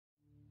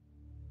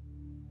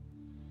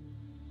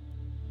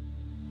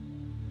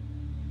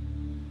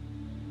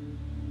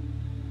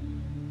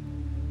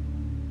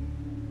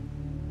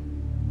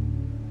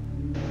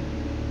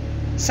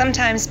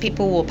Sometimes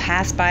people will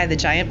pass by the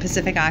giant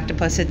Pacific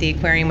octopus at the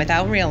aquarium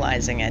without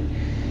realizing it.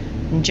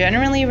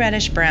 Generally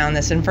reddish brown,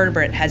 this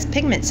invertebrate has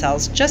pigment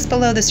cells just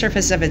below the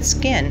surface of its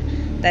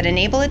skin that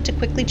enable it to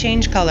quickly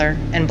change color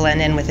and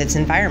blend in with its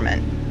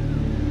environment.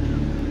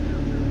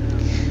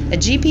 A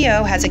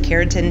GPO has a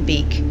keratin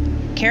beak.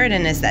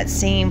 Keratin is that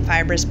same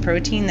fibrous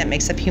protein that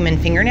makes up human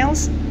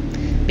fingernails.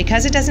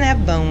 Because it doesn't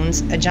have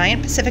bones, a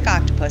giant Pacific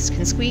octopus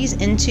can squeeze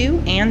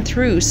into and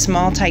through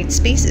small, tight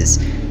spaces,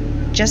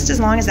 just as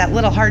long as that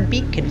little hard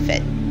beak can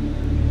fit.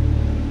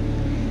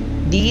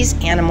 These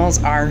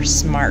animals are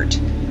smart.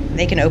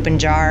 They can open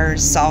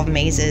jars, solve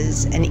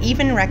mazes, and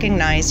even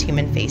recognize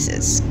human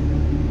faces.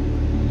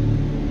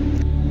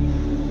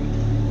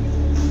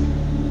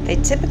 They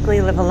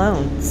typically live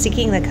alone,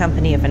 seeking the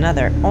company of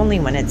another only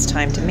when it's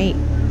time to mate.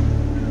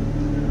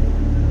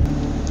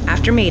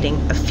 After mating,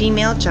 a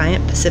female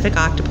giant Pacific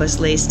octopus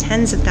lays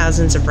tens of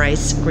thousands of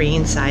rice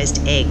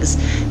grain-sized eggs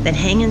that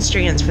hang in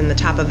strands from the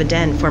top of a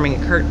den,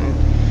 forming a curtain.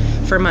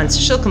 For months,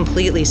 she'll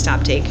completely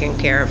stop taking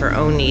care of her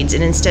own needs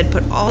and instead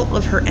put all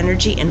of her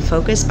energy and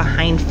focus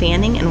behind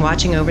fanning and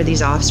watching over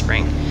these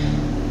offspring.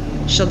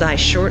 She'll die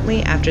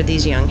shortly after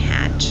these young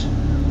hatch.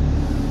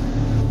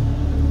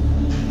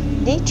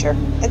 Nature,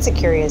 it's a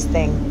curious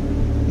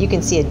thing. You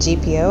can see a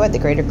GPO at the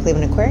Greater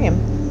Cleveland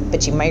Aquarium,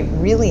 but you might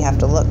really have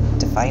to look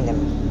to find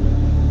him.